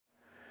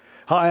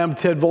Hi, I'm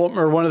Ted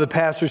Voltmer, one of the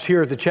pastors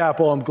here at the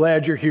chapel. I'm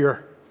glad you're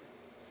here.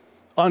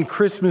 On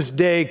Christmas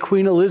Day,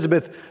 Queen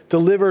Elizabeth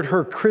delivered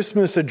her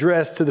Christmas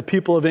address to the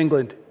people of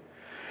England.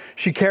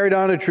 She carried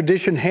on a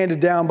tradition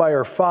handed down by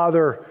her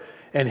father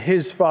and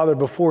his father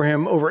before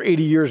him over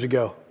 80 years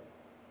ago.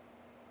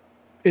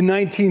 In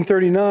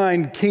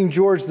 1939, King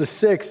George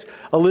VI,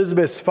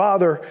 Elizabeth's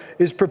father,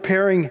 is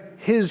preparing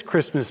his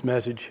Christmas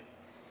message.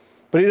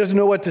 But he doesn't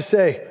know what to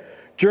say.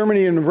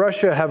 Germany and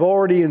Russia have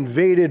already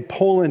invaded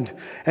Poland,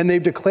 and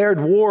they've declared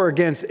war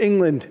against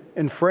England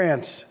and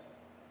France.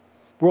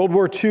 World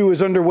War II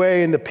is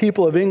underway, and the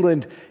people of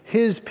England,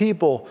 his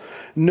people,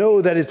 know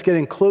that it's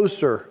getting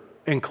closer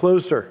and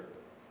closer.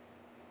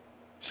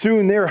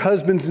 Soon their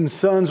husbands and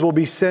sons will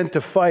be sent to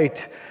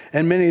fight,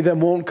 and many of them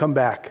won't come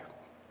back.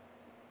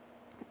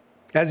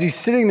 As he's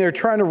sitting there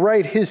trying to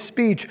write his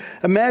speech,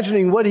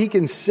 imagining what he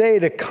can say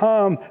to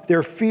calm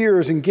their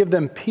fears and give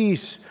them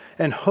peace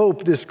and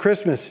hope this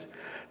Christmas,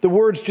 the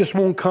words just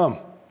won't come.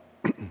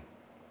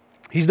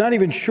 He's not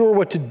even sure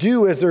what to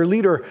do as their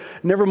leader,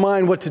 never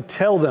mind what to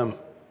tell them.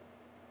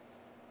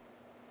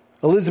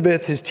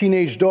 Elizabeth, his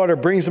teenage daughter,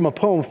 brings him a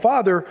poem.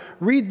 "Father,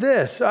 read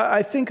this.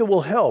 I think it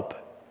will help."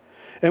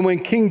 And when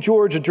King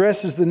George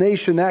addresses the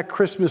nation that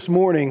Christmas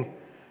morning,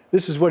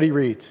 this is what he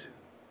reads.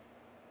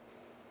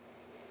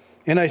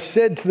 "And I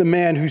said to the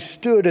man who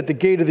stood at the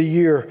gate of the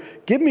year,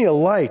 'Give me a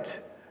light,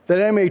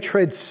 that I may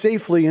tread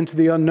safely into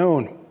the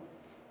unknown.'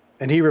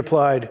 And he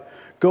replied,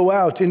 'Go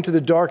out into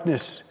the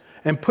darkness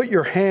and put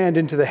your hand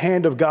into the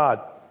hand of God.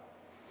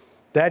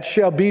 That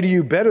shall be to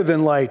you better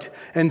than light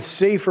and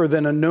safer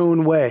than a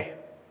known way.'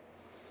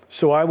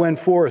 So I went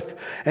forth,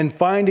 and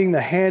finding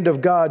the hand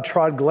of God,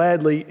 trod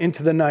gladly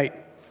into the night.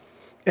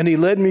 And he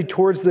led me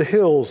towards the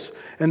hills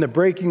and the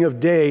breaking of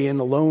day in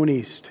the lone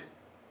east."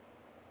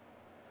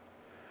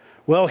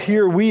 Well,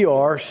 here we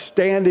are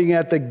standing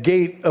at the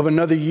gate of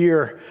another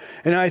year,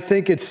 and I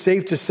think it's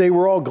safe to say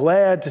we're all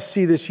glad to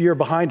see this year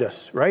behind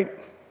us, right?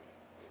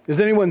 Is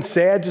anyone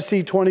sad to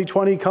see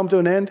 2020 come to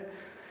an end?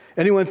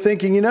 Anyone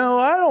thinking,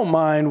 I don't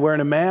mind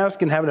wearing a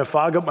mask and having to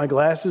fog up my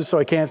glasses so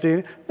I can't see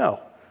anything? No,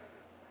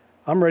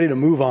 I'm ready to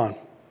move on.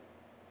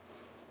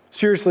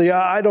 Seriously,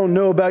 I don't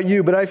know about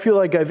you, but I feel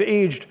like I've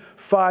aged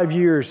 5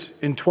 years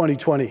in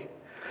 2020.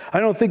 I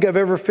don't think I've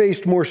ever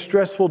faced more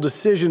stressful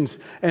decisions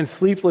and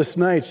sleepless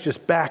nights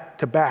just back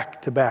to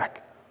back to back.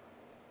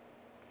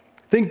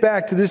 Think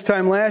back to this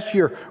time last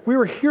year. We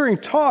were hearing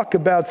talk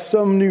about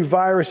some new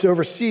virus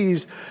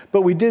overseas,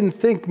 but we didn't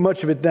think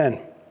much of it then.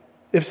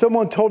 If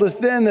someone told us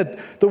then that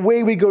the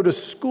way we go to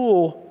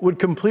school would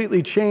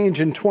completely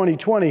change in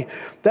 2020,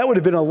 that would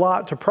have been a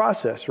lot to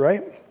process,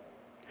 right?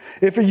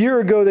 If a year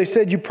ago they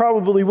said you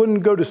probably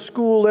wouldn't go to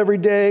school every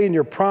day and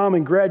your prom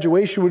and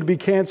graduation would be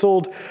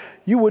canceled,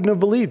 you wouldn't have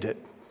believed it.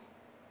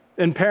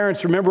 And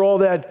parents, remember all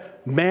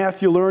that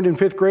math you learned in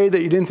 5th grade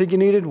that you didn't think you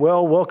needed?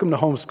 Well, welcome to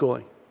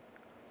homeschooling.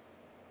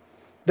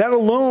 That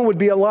alone would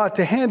be a lot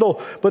to handle.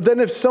 But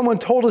then if someone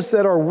told us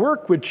that our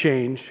work would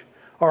change,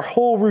 our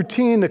whole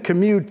routine, the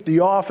commute, the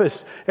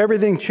office,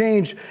 everything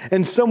changed,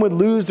 and some would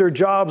lose their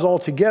jobs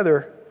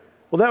altogether,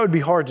 well, that would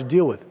be hard to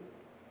deal with.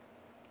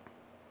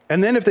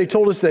 And then if they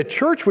told us that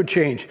church would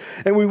change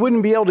and we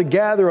wouldn't be able to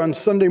gather on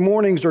Sunday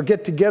mornings or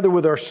get together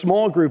with our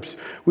small groups,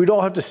 we'd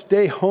all have to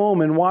stay home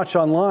and watch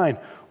online.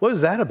 What is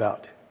that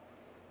about?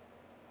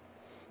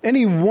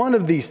 Any one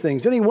of these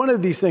things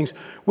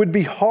would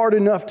be hard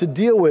enough to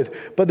deal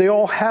with, but they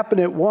all happen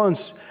at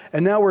once.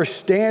 And now we're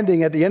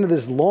standing at the end of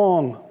this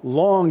long,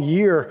 long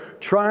year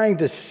trying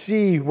to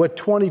see what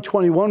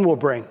 2021 will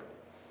bring.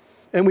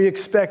 And we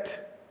expect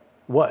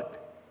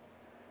what?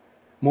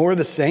 More of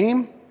the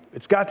same?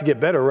 It's got to get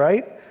better,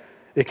 right?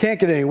 It can't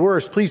get any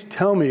worse. Please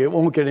tell me it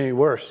won't get any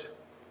worse.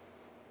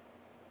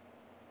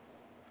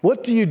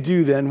 What do you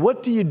do then?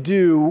 What do you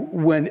do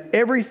when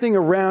everything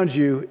around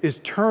you is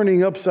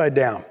turning upside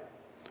down?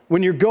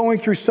 When you're going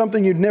through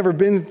something you've never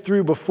been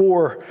through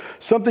before,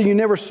 something you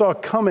never saw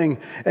coming,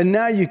 and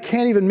now you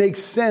can't even make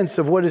sense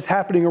of what is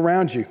happening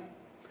around you.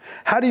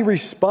 How do you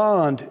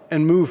respond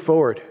and move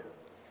forward?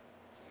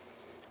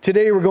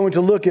 Today we're going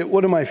to look at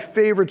one of my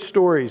favorite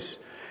stories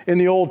in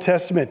the Old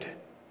Testament.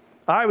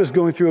 I was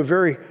going through a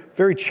very,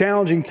 very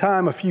challenging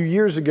time a few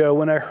years ago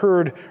when I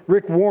heard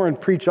Rick Warren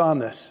preach on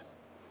this.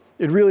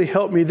 It really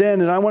helped me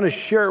then, and I want to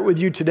share it with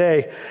you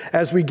today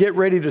as we get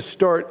ready to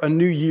start a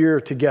new year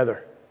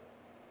together.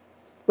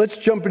 Let's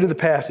jump into the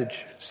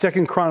passage,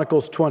 2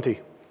 Chronicles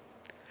 20.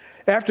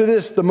 After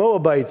this, the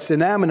Moabites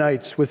and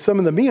Ammonites with some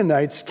of the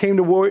Meunites came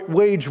to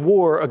wage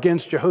war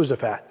against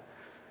Jehoshaphat.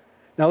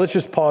 Now let's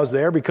just pause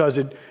there because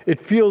it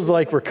feels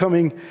like we're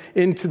coming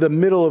into the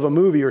middle of a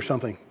movie or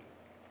something.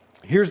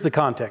 Here's the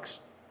context.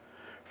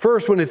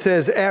 First, when it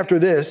says, after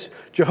this,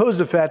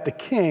 Jehoshaphat the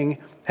king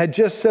had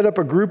just set up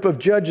a group of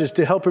judges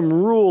to help him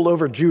rule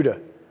over Judah.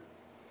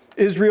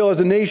 Israel as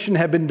a nation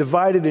had been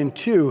divided in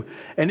two,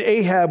 and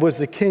Ahab was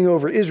the king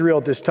over Israel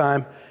at this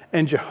time,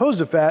 and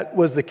Jehoshaphat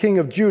was the king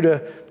of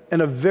Judah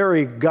and a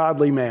very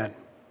godly man.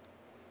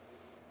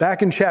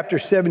 Back in chapter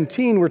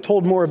 17, we're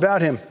told more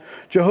about him.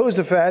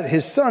 Jehoshaphat,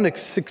 his son,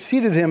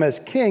 succeeded him as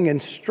king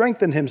and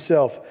strengthened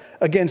himself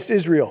against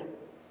Israel.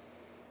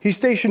 He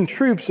stationed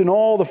troops in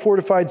all the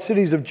fortified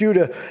cities of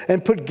Judah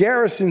and put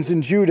garrisons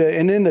in Judah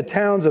and in the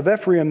towns of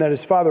Ephraim that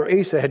his father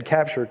Asa had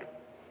captured.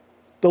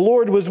 The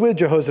Lord was with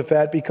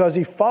Jehoshaphat because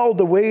he followed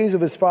the ways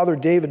of his father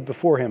David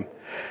before him.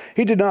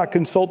 He did not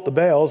consult the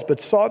Baals, but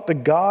sought the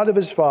God of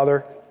his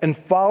father and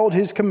followed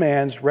his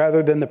commands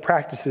rather than the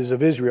practices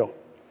of Israel.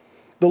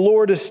 The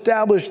Lord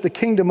established the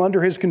kingdom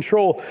under his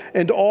control,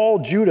 and all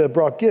Judah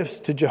brought gifts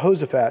to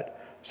Jehoshaphat,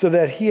 so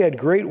that he had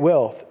great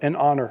wealth and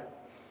honor.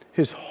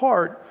 His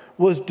heart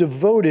was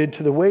devoted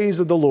to the ways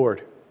of the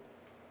Lord.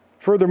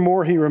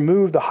 Furthermore, he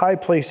removed the high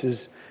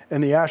places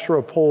and the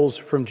Asherah poles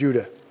from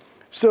Judah.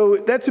 So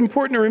that's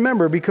important to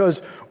remember, because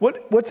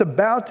what's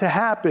about to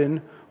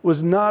happen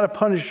was not a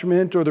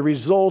punishment or the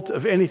result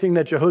of anything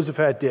that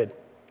Jehoshaphat did.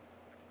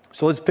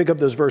 So let's pick up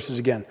those verses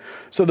again.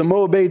 So the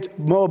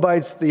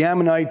Moabites, the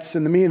Ammonites,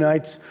 and the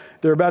Meunites,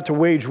 they're about to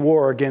wage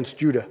war against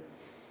Judah.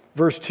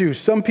 Verse 2,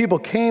 some people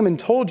came and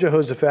told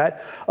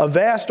Jehoshaphat, a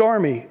vast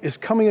army is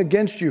coming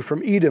against you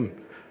from Edom,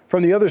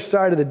 from the other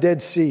side of the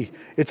Dead Sea.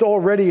 It's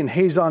already in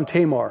Hazon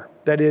Tamar,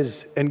 that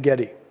is,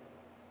 En-Gedi.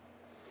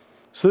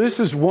 So this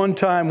is one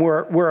time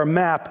where a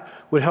map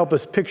would help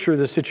us picture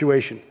the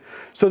situation.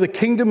 So the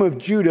kingdom of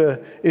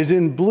Judah is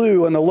in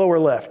blue on the lower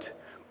left.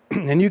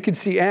 And you can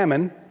see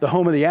Ammon, the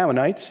home of the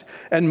Ammonites,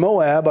 and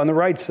Moab on the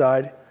right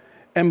side.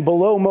 And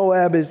below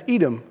Moab is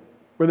Edom,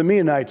 where the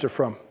Meunites are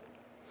from.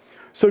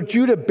 So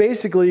Judah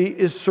basically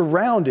is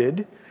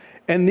surrounded,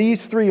 and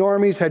these three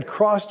armies had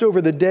crossed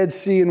over the Dead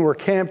Sea and were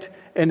camped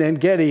in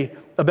En-Gedi,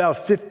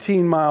 about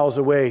 15 miles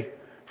away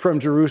from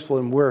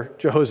Jerusalem, where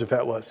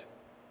Jehoshaphat was.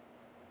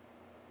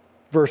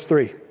 Verse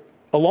 3,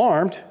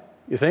 alarmed,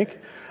 you think?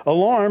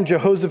 Alarmed,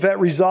 Jehoshaphat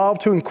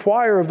resolved to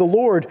inquire of the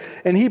Lord,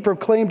 and he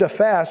proclaimed a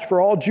fast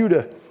for all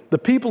Judah. The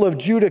people of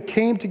Judah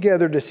came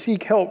together to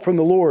seek help from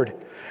the Lord.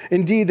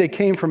 Indeed, they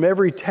came from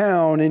every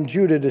town in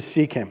Judah to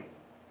seek him.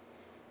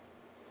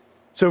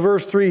 So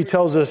verse 3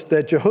 tells us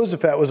that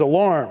Jehoshaphat was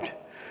alarmed.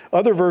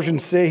 Other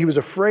versions say he was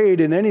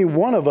afraid, and any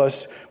one of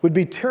us would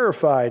be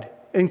terrified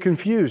and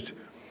confused.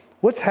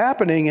 What's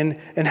happening,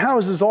 and how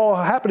is this all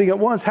happening at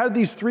once? How did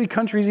these three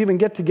countries even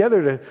get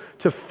together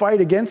to fight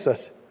against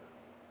us?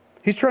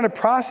 He's trying to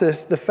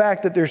process the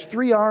fact that there's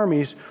three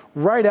armies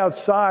right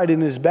outside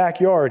in his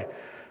backyard.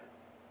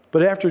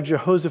 But after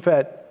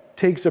Jehoshaphat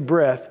takes a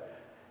breath,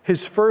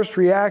 his first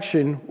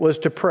reaction was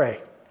to pray.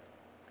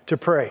 To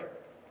pray.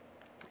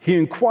 He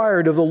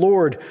inquired of the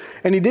Lord,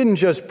 and he didn't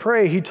just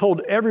pray, he told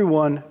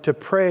everyone to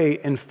pray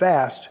and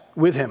fast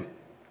with him.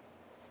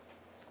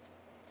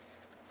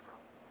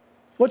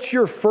 What's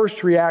your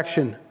first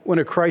reaction when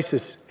a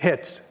crisis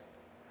hits?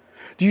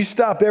 Do you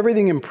stop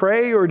everything and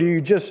pray, or do you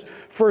just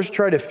first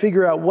try to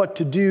figure out what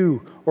to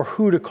do or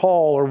who to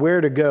call or where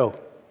to go?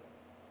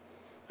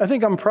 I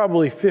think I'm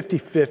probably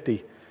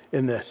 50-50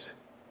 in this.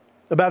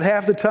 About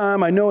half the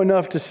time, I know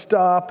enough to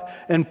stop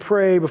and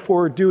pray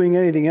before doing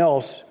anything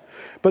else.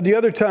 But the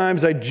other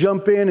times, I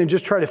jump in and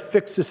just try to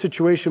fix the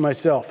situation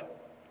myself.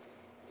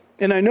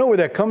 And I know where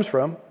that comes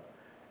from.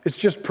 It's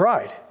just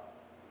pride.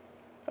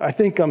 I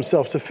think I'm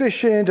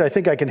self-sufficient. I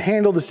think I can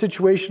handle the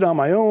situation on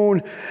my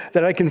own,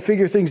 that I can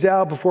figure things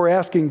out before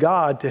asking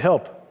God to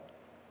help.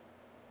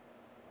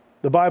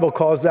 The Bible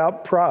calls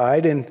out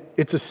pride, and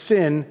it's a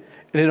sin,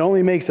 and it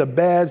only makes a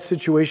bad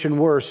situation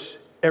worse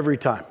every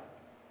time.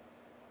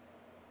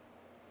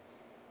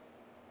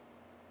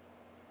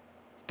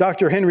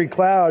 Dr. Henry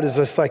Cloud is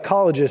a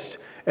psychologist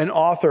and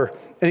author,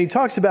 and he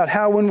talks about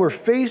how when we're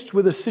faced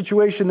with a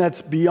situation that's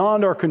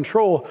beyond our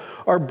control,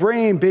 our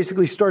brain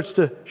basically starts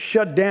to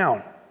shut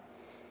down.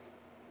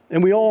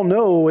 And we all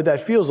know what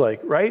that feels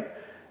like, right?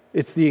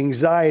 It's the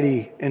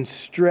anxiety and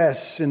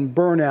stress and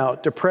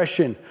burnout,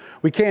 depression.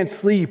 We can't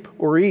sleep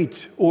or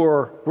eat,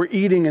 or we're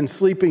eating and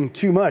sleeping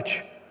too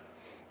much.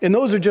 And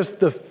those are just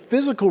the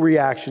physical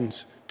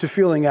reactions to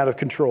feeling out of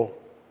control.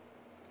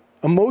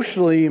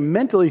 Emotionally,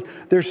 mentally,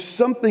 there's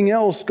something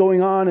else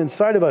going on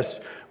inside of us.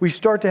 We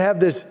start to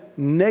have this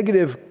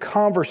negative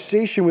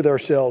conversation with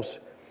ourselves.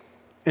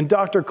 And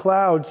Dr.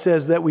 Cloud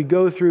says that we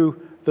go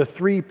through the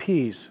 3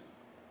 Ps.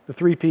 The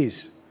 3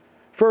 Ps.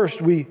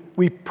 First, we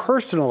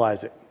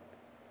personalize it.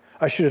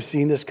 I should have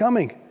seen this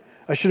coming.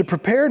 I should have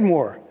prepared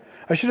more.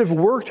 I should have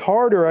worked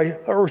harder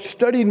or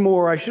studied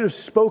more. I should have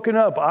spoken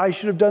up. I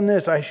should have done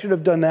this. I should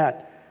have done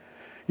that.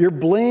 You're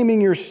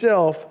blaming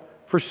yourself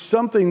for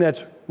something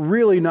that's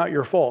really not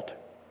your fault.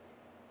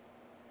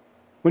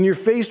 When you're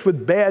faced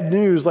with bad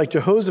news like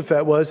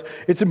Jehoshaphat was,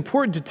 it's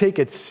important to take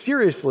it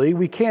seriously.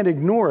 We can't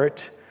ignore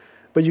it,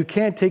 but you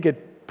can't take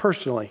it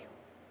personally.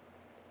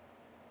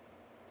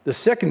 The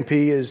second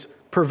P is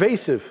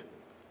pervasive.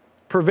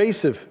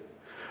 Pervasive.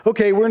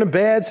 Okay, we're in a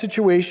bad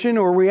situation,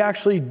 or we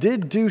actually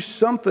did do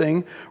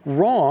something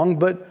wrong,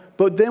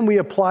 but then we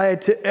apply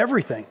it to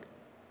everything.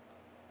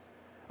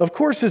 Of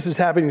course this is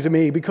happening to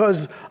me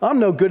because I'm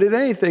no good at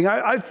anything.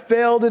 I've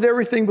failed at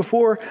everything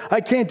before.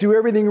 I can't do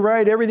everything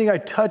right. Everything I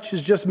touch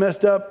is just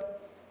messed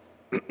up.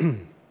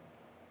 Of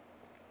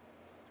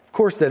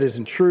course, that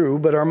isn't true,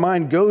 but our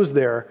mind goes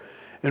there.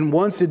 And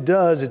once it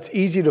does, it's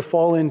easy to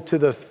fall into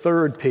the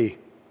third P,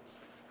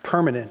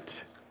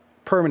 permanent.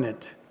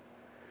 Permanent.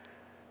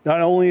 Not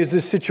only is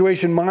this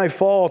situation my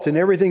fault and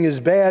everything is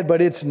bad,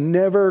 but it's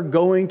never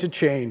going to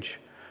change.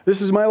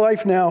 This is my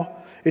life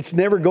now. It's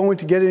never going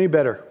to get any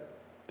better.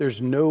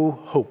 There's no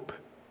hope.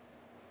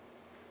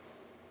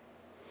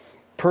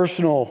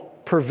 Personal,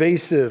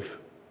 pervasive,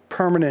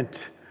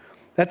 permanent.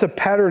 That's a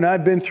pattern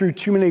I've been through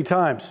too many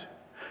times.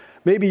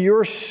 Maybe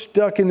you're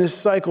stuck in this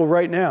cycle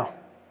right now.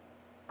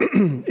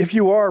 If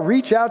you are,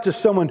 reach out to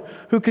someone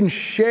who can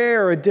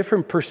share a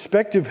different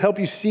perspective, help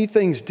you see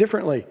things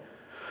differently.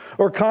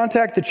 Or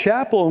contact the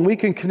chapel and we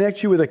can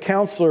connect you with a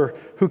counselor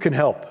who can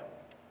help.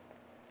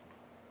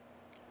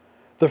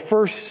 The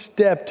first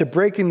step to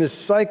breaking this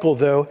cycle,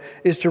 though,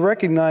 is to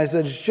recognize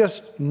that it's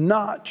just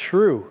not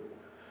true.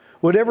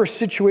 Whatever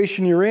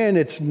situation you're in,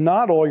 it's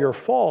not all your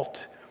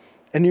fault.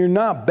 And you're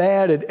not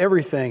bad at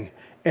everything,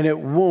 and it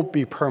won't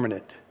be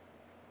permanent.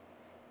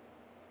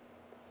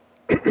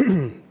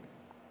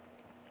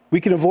 We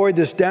can avoid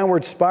this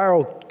downward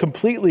spiral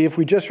completely if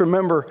we just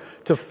remember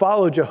to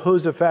follow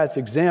Jehoshaphat's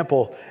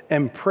example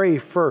and pray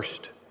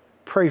first.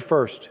 Pray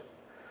first.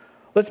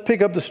 Let's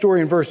pick up the story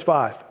in verse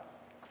 5.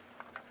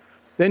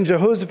 Then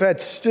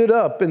Jehoshaphat stood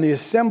up in the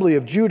assembly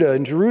of Judah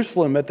in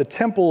Jerusalem at the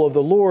temple of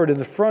the Lord in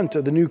the front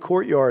of the new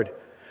courtyard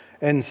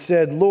and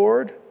said,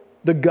 Lord,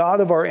 the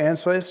God of our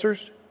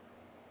ancestors,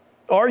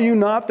 are you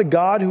not the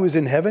God who is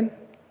in heaven?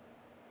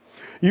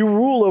 You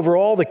rule over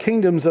all the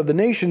kingdoms of the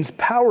nations.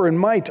 Power and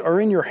might are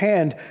in your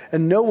hand,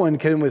 and no one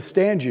can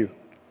withstand you.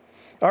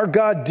 Our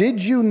God,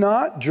 did you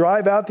not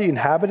drive out the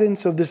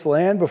inhabitants of this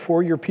land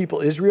before your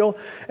people Israel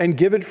and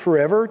give it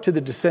forever to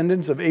the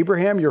descendants of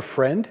Abraham, your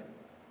friend?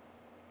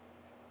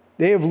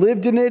 They have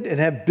lived in it and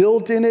have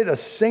built in it a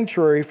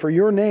sanctuary for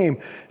your name,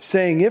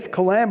 saying, if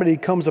calamity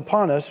comes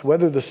upon us,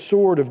 whether the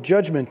sword of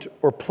judgment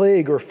or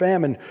plague or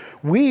famine,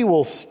 we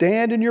will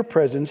stand in your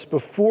presence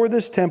before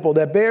this temple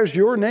that bears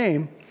your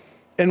name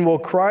and will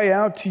cry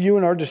out to you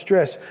in our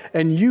distress,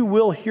 and you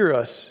will hear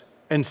us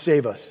and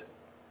save us.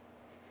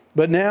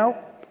 But now,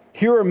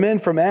 here are men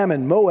from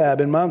Ammon,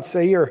 Moab, and Mount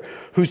Seir,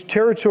 whose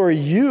territory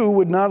you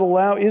would not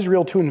allow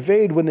Israel to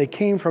invade when they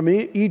came from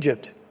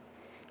Egypt.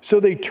 So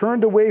they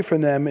turned away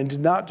from them and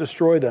did not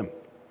destroy them.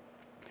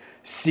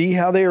 See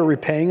how they are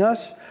repaying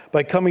us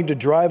by coming to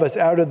drive us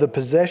out of the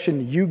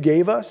possession you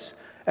gave us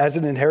as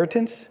an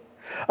inheritance?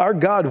 Our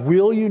God,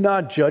 will you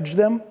not judge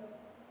them?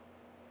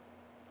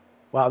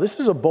 Wow, this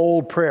is a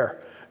bold prayer.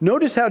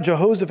 Notice how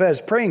Jehoshaphat is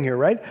praying here,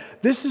 right?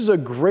 This is a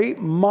great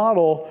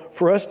model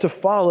for us to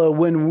follow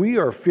when we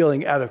are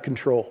feeling out of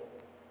control.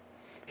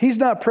 He's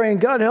not praying,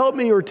 God, help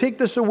me, or take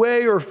this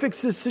away, or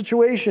fix this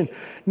situation.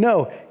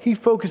 No, he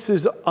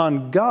focuses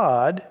on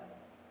God,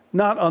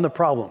 not on the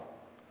problem.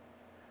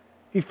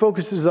 He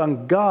focuses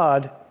on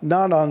God,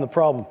 not on the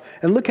problem.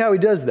 And look how he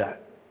does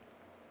that.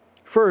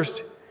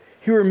 First,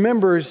 he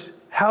remembers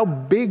how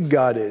big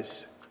God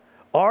is.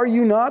 Are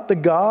you not the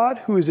God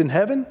who is in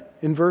heaven?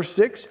 In verse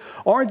 6,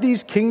 aren't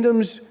these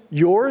kingdoms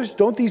yours?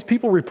 Don't these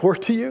people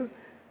report to you?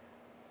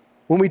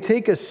 When we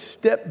take a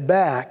step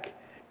back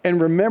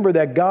and remember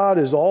that God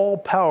is all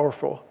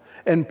powerful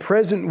and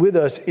present with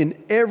us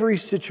in every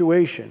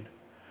situation,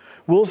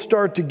 we'll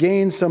start to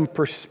gain some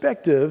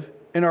perspective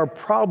and our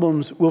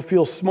problems will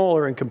feel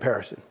smaller in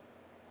comparison.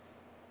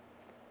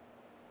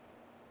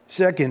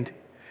 Second,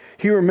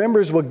 he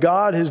remembers what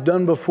God has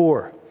done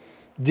before.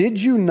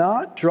 Did you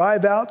not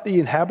drive out the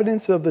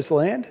inhabitants of this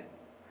land?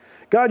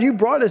 God, you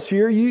brought us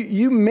here.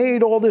 You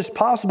made all this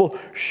possible.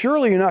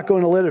 Surely you're not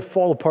going to let it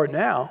fall apart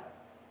now.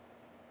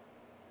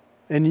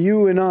 And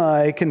you and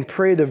I can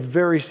pray the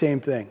very same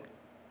thing.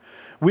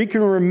 We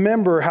can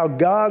remember how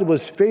God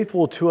was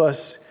faithful to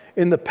us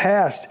in the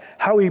past,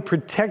 how he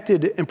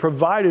protected and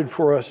provided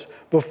for us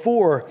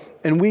before,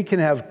 and we can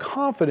have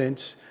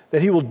confidence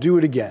that he will do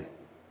it again.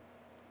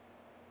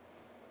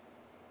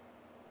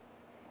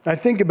 I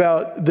think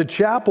about the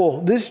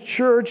chapel. This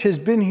church has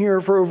been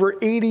here for over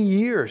 80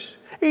 years.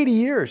 80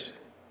 years.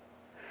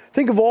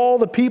 Think of all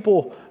the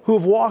people who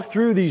have walked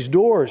through these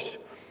doors,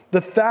 the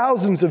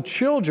thousands of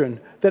children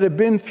that have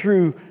been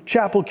through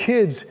Chapel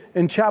Kids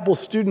and Chapel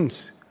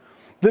Students,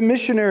 the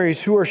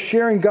missionaries who are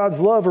sharing God's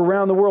love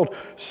around the world.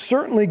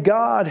 Certainly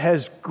God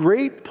has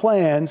great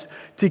plans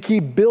to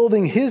keep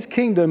building his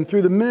kingdom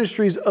through the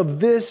ministries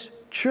of this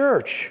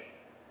church.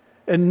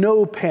 And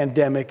no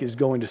pandemic is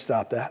going to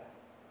stop that.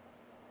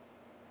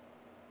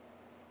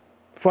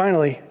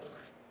 Finally,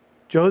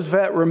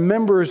 Jehoshaphat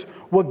remembers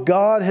what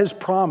God has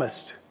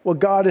promised. What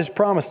God has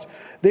promised.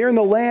 They're in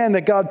the land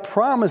that God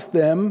promised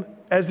them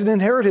as an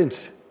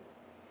inheritance.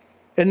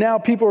 And now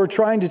people are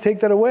trying to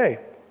take that away.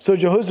 So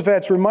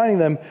Jehoshaphat's reminding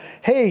them,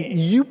 hey,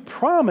 you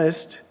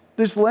promised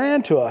this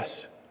land to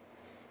us.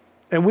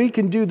 And we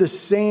can do the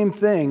same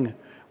thing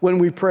when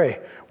we pray.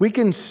 We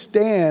can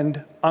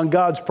stand on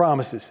God's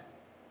promises.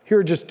 Here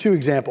are just two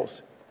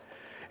examples.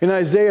 In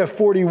Isaiah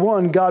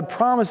 41, God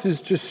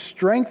promises to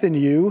strengthen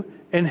you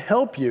and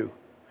help you.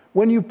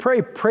 When you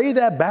pray, pray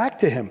that back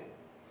to him.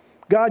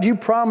 God, you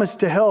promised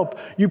to help.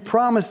 You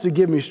promised to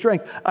give me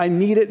strength. I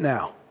need it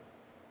now.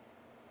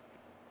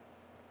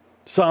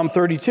 Psalm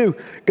 32,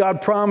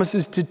 God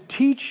promises to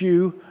teach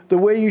you the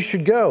way you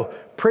should go.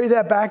 Pray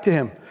that back to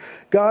him.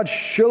 God,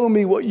 show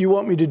me what you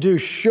want me to do.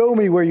 Show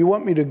me where you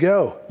want me to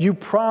go. You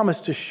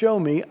promised to show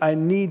me. I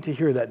need to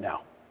hear that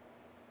now.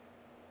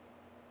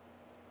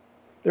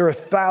 There are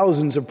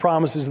thousands of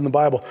promises in the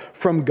Bible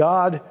from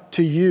God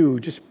to you.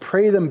 Just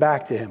pray them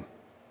back to him.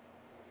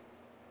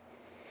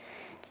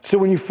 So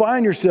when you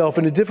find yourself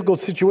in a difficult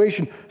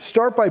situation,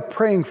 start by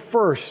praying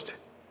first.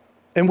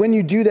 And when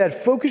you do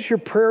that, focus your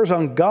prayers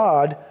on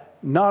God,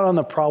 not on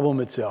the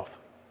problem itself.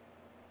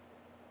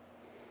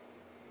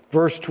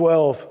 Verse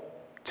 12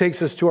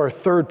 takes us to our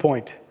third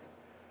point.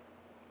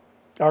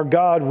 Our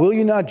God, will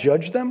you not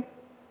judge them?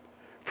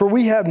 For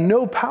we have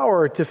no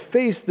power to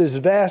face this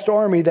vast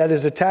army that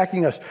is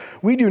attacking us.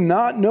 We do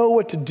not know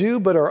what to do,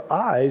 but our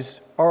eyes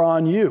are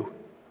on you.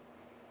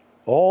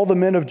 All the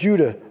men of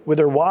Judah, with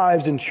their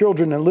wives and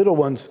children and little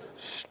ones,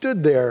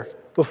 stood there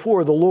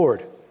before the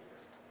Lord.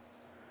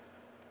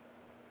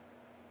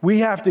 We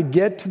have to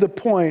get to the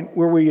point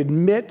where we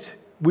admit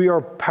we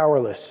are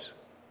powerless.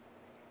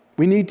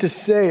 We need to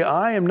say,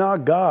 I am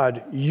not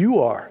God, you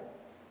are.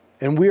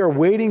 And we are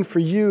waiting for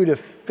you to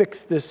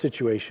fix this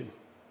situation.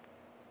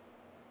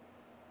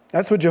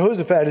 That's what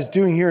Jehoshaphat is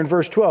doing here in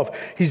verse 12.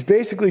 He's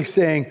basically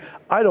saying,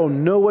 I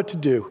don't know what to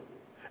do.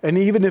 And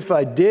even if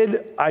I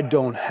did, I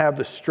don't have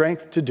the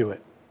strength to do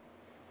it.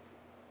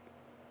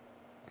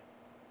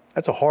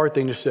 That's a hard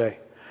thing to say,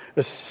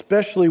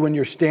 especially when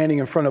you're standing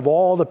in front of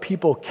all the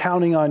people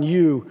counting on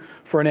you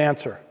for an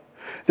answer.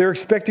 They're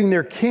expecting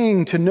their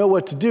king to know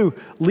what to do.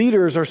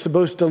 Leaders are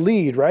supposed to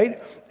lead,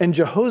 right? And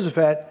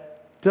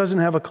Jehoshaphat doesn't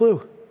have a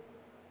clue.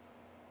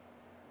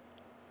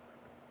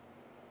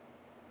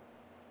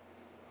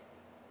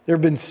 There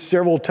have been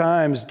several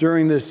times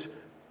during this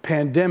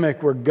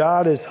pandemic where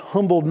God has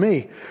humbled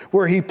me,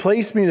 where he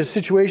placed me in a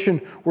situation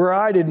where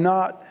I did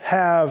not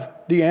have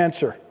the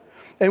answer.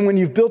 And when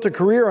you've built a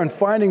career on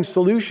finding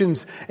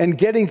solutions and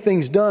getting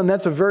things done,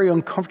 that's a very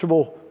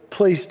uncomfortable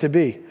place to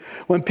be.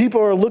 When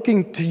people are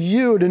looking to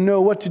you to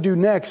know what to do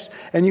next,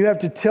 and you have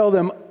to tell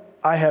them,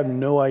 I have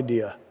no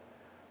idea.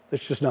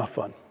 It's just not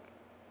fun.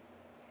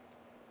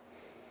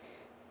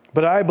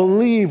 But I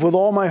believe with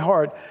all my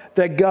heart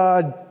that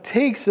God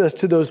takes us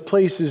to those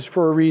places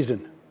for a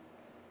reason.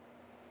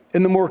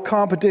 And the more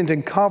competent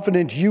and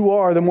confident you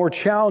are, the more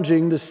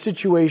challenging the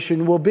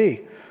situation will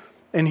be.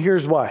 And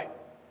here's why.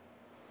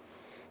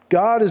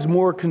 God is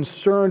more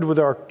concerned with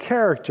our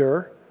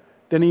character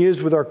than he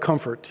is with our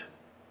comfort.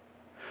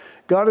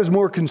 God is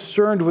more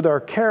concerned with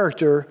our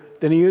character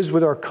than he is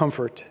with our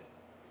comfort.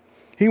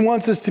 He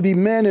wants us to be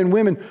men and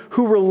women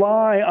who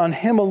rely on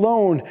him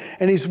alone,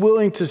 and he's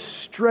willing to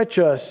stretch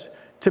us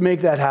to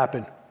make that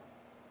happen.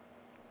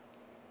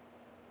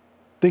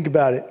 Think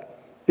about it.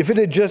 If it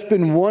had just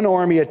been one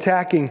army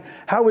attacking,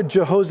 how would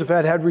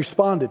Jehoshaphat have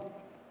responded?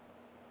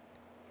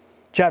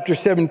 Chapter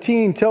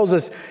 17 tells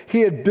us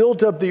he had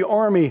built up the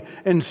army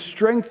and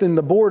strengthened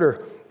the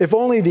border. If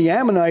only the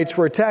Ammonites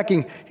were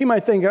attacking, he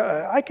might think,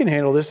 I can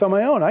handle this on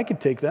my own. I can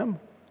take them.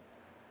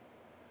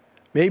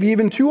 Maybe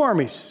even two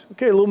armies.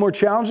 Okay, a little more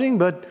challenging,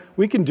 but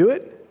we can do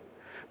it.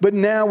 But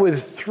now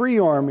with three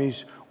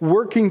armies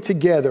working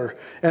together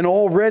and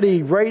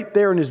already right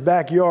there in his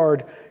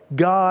backyard,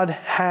 God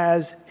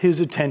has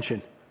his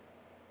attention.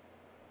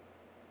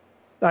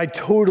 I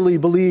totally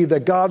believe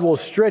that God will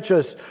stretch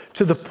us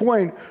to the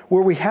point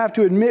where we have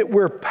to admit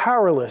we're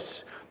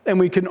powerless and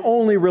we can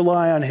only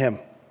rely on him.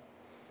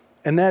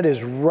 And that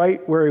is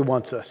right where he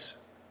wants us.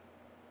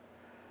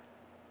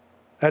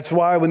 That's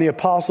why when the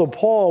Apostle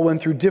Paul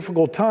went through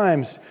difficult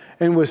times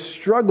and was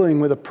struggling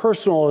with a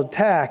personal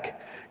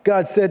attack,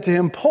 God said to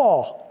him,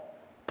 Paul,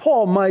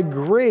 my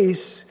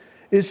grace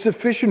is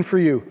sufficient for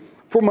you,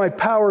 for my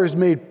power is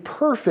made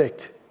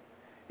perfect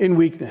in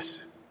weakness.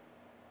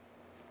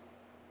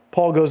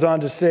 Paul goes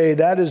on to say,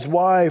 that is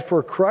why,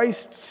 for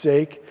Christ's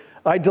sake,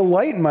 I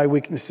delight in my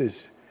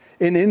weaknesses,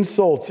 in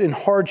insults, in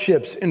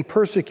hardships, in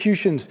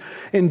persecutions,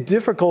 in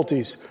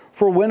difficulties.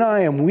 For when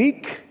I am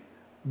weak,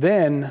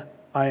 then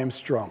I am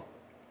strong.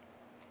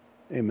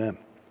 Amen.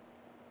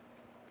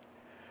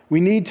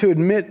 We need to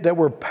admit that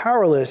we're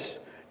powerless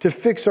to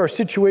fix our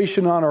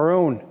situation on our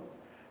own,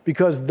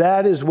 because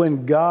that is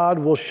when God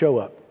will show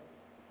up.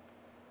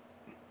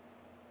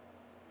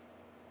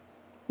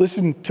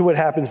 Listen to what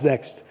happens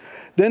next.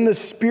 Then the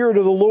Spirit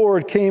of the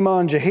Lord came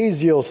on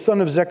Jahaziel, son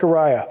of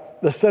Zechariah,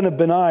 the son of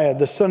Benaiah,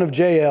 the son of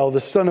Jael,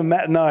 the son of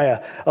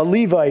Mattaniah, a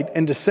Levite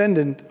and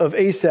descendant of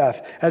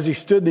Asaph, as he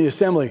stood in the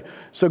assembly.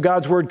 So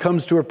God's word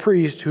comes to a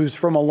priest who's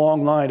from a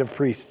long line of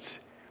priests.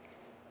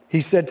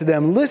 He said to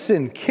them,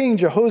 listen, King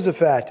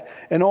Jehoshaphat,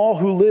 and all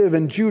who live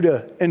in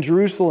Judah and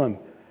Jerusalem,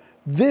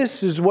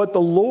 this is what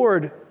the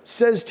Lord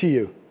says to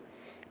you.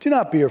 Do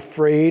not be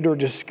afraid or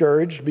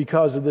discouraged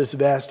because of this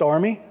vast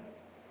army.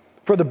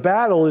 For the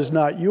battle is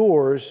not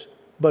yours,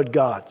 but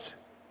God's.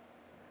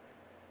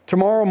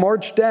 Tomorrow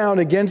march down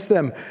against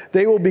them.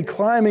 They will be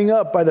climbing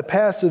up by the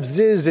pass of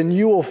Ziz, and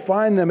you will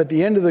find them at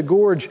the end of the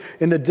gorge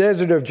in the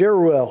desert of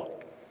Jeruel.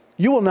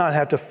 You will not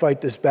have to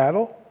fight this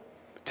battle.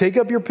 Take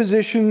up your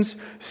positions,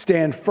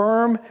 stand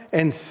firm,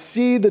 and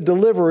see the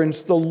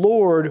deliverance the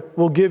Lord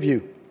will give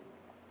you.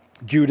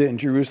 Judah and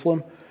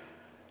Jerusalem,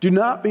 do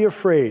not be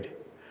afraid.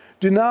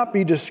 Do not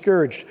be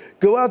discouraged.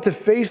 Go out to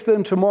face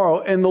them tomorrow,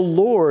 and the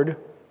Lord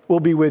will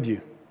be with you.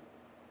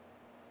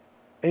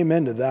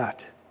 Amen to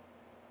that.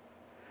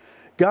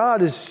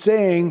 God is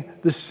saying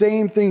the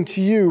same thing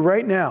to you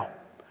right now,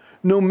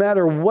 no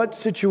matter what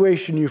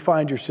situation you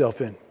find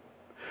yourself in.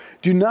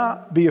 Do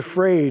not be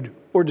afraid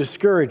or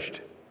discouraged,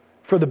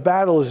 for the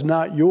battle is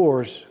not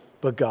yours,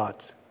 but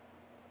God's.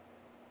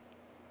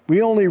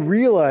 We only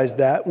realize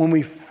that when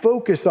we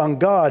focus on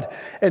God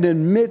and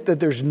admit that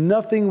there's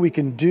nothing we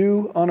can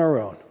do on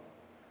our own.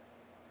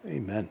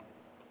 Amen.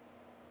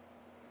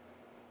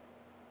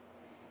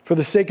 For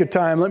the sake of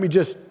time, let me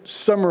just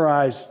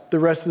summarize the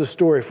rest of the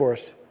story for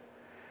us.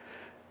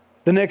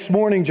 The next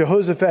morning,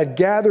 Jehoshaphat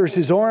gathers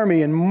his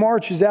army and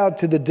marches out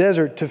to the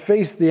desert to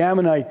face the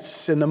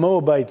Ammonites and the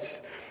Moabites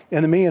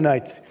and the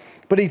Meunites.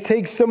 But he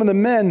takes some of the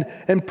men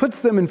and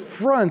puts them in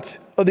front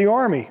of the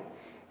army.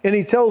 And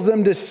he tells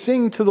them to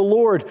sing to the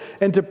Lord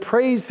and to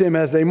praise him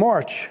as they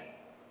march.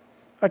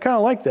 I kind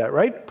of like that,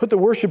 right? Put the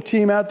worship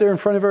team out there in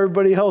front of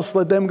everybody else.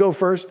 Let them go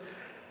first.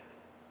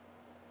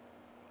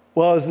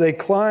 Well, as they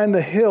climb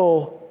the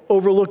hill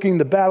overlooking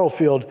the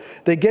battlefield,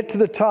 they get to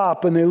the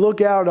top and they look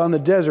out on the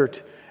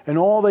desert. And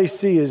all they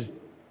see is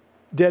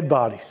dead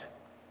bodies.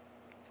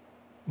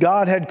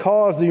 God had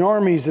caused the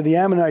armies of the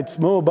Ammonites,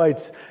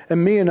 Moabites,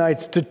 and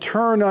Meunites to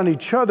turn on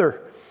each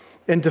other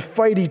and to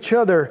fight each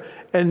other,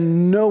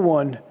 and no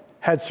one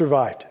had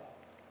survived.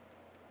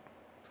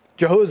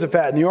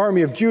 Jehoshaphat and the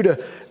army of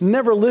Judah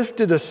never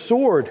lifted a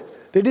sword.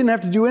 They didn't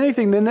have to do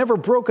anything. They never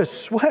broke a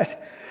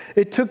sweat.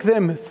 It took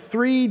them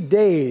 3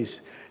 days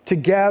to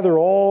gather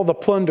all the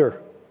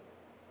plunder,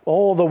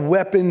 all the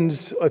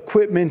weapons,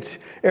 equipment,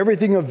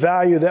 everything of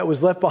value that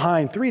was left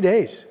behind. 3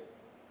 days.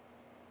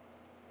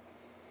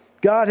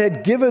 God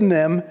had given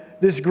them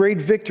this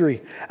great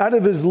victory out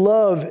of his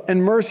love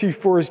and mercy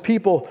for his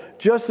people,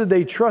 just as they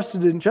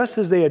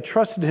had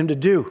trusted him to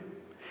do.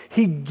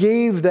 He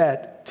gave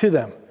that to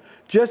them,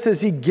 just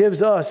as he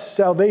gives us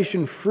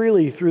salvation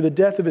freely through the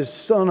death of his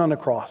son on the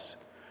cross.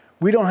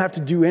 We don't have to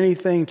do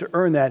anything to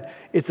earn that.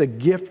 It's a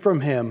gift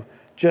from him,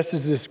 just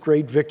as this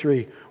great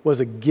victory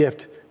was a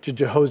gift to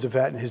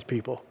Jehoshaphat and his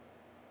people.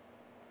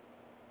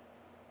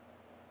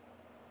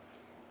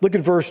 Look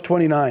at verse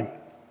 29.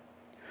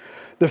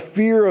 The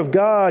fear of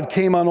God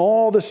came on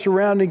all the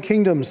surrounding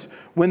kingdoms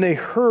when they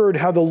heard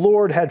how the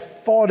Lord had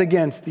fought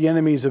against the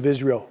enemies of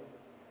Israel.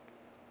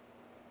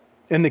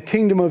 And the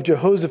kingdom of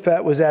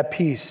Jehoshaphat was at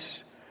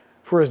peace,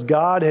 for as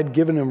God had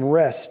given him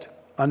rest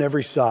on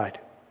every side.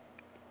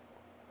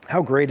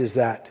 How great is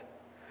that?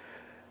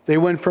 They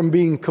went from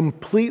being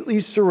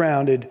completely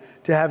surrounded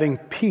to having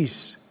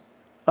peace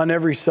on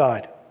every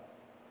side.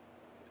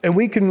 And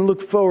we can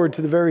look forward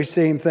to the very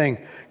same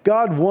thing.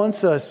 God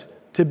wants us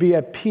to be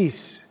at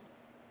peace.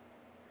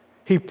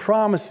 He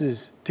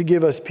promises to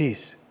give us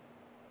peace.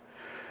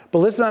 But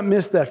let's not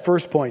miss that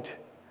first point.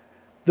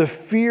 The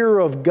fear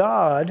of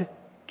God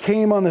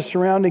came on the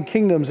surrounding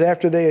kingdoms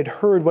after they had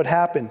heard what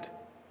happened.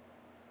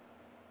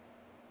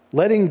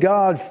 Letting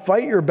God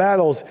fight your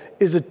battles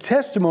is a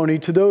testimony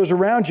to those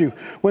around you.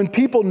 When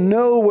people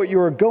know what you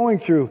are going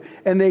through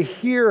and they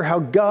hear how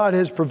God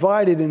has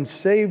provided and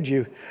saved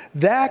you,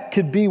 that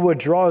could be what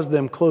draws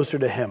them closer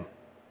to him.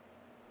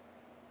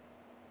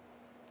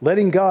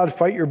 Letting God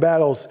fight your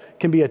battles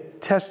can be a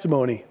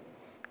testimony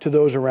to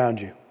those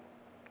around you.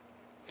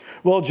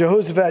 Well,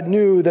 Jehoshaphat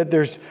knew that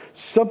there's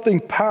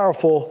something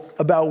powerful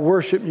about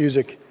worship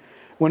music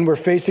when we're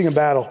facing a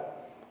battle.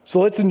 So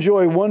let's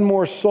enjoy one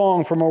more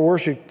song from our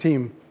worship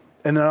team,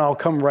 and then I'll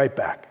come right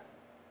back.